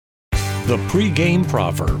The pregame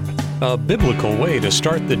proverb, a biblical way to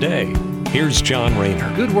start the day. Here's John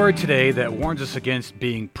Rayner. Good word today that warns us against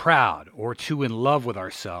being proud or too in love with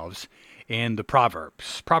ourselves in the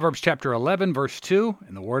Proverbs. Proverbs chapter 11, verse 2,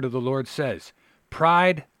 and the word of the Lord says,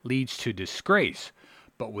 "Pride leads to disgrace,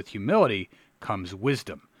 but with humility comes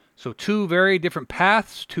wisdom." So two very different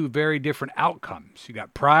paths, two very different outcomes. You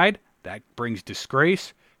got pride, that brings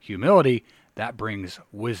disgrace. Humility, that brings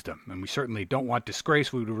wisdom. And we certainly don't want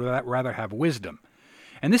disgrace. We would rather have wisdom.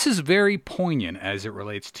 And this is very poignant as it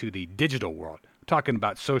relates to the digital world. I'm talking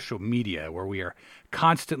about social media, where we are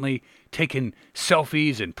constantly taking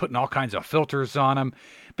selfies and putting all kinds of filters on them,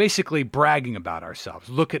 basically bragging about ourselves.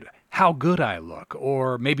 Look at how good I look,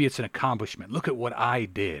 or maybe it's an accomplishment. Look at what I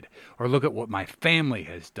did, or look at what my family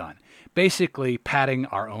has done. Basically patting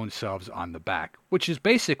our own selves on the back, which is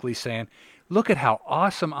basically saying, look at how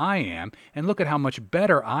awesome I am, and look at how much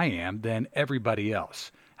better I am than everybody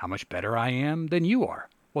else. How much better I am than you are.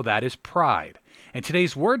 Well, that is pride. And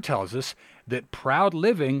today's word tells us that proud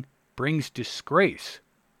living brings disgrace.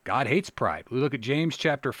 God hates pride. We look at James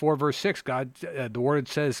chapter 4, verse 6. The word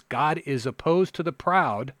says, God is opposed to the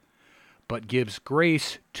proud, but gives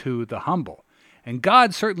grace to the humble. And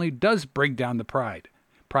God certainly does bring down the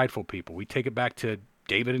prideful people. We take it back to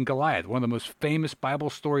David and Goliath, one of the most famous Bible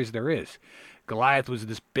stories there is. Goliath was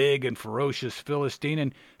this big and ferocious Philistine,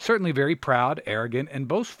 and certainly very proud, arrogant, and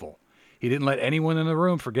boastful. He didn't let anyone in the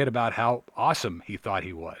room forget about how awesome he thought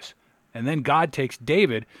he was. And then God takes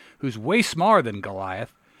David, who's way smaller than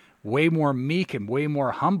Goliath, way more meek and way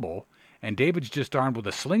more humble, and David's just armed with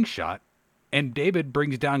a slingshot, and David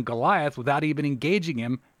brings down Goliath without even engaging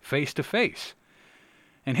him face to face.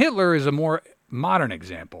 And Hitler is a more modern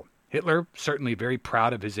example. Hitler, certainly very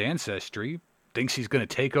proud of his ancestry, thinks he's going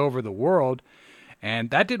to take over the world,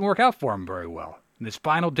 and that didn't work out for him very well. In his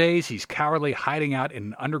final days, he's cowardly hiding out in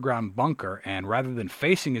an underground bunker, and rather than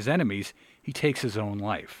facing his enemies, he takes his own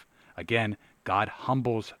life. Again, God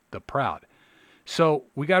humbles the proud. So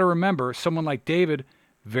we got to remember, someone like David,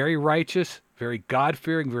 very righteous, very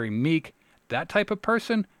God-fearing, very meek, that type of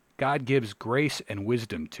person, God gives grace and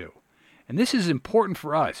wisdom to. And this is important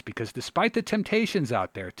for us because despite the temptations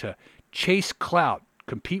out there to chase clout,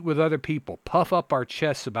 compete with other people, puff up our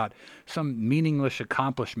chests about some meaningless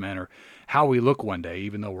accomplishment or how we look one day,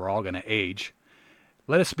 even though we're all going to age,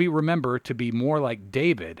 let us remember to be more like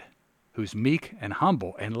David, who's meek and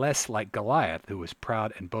humble, and less like Goliath, who is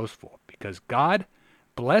proud and boastful. Because God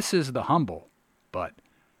blesses the humble, but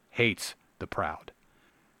hates the proud.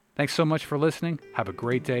 Thanks so much for listening. Have a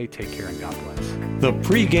great day. Take care and God bless. The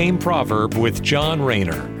pregame proverb with John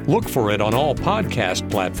Rayner. Look for it on all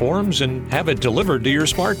podcast platforms and have it delivered to your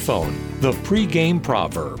smartphone. The pregame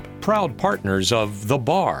proverb. Proud partners of The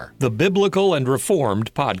Bar, the Biblical and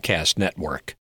Reformed Podcast Network.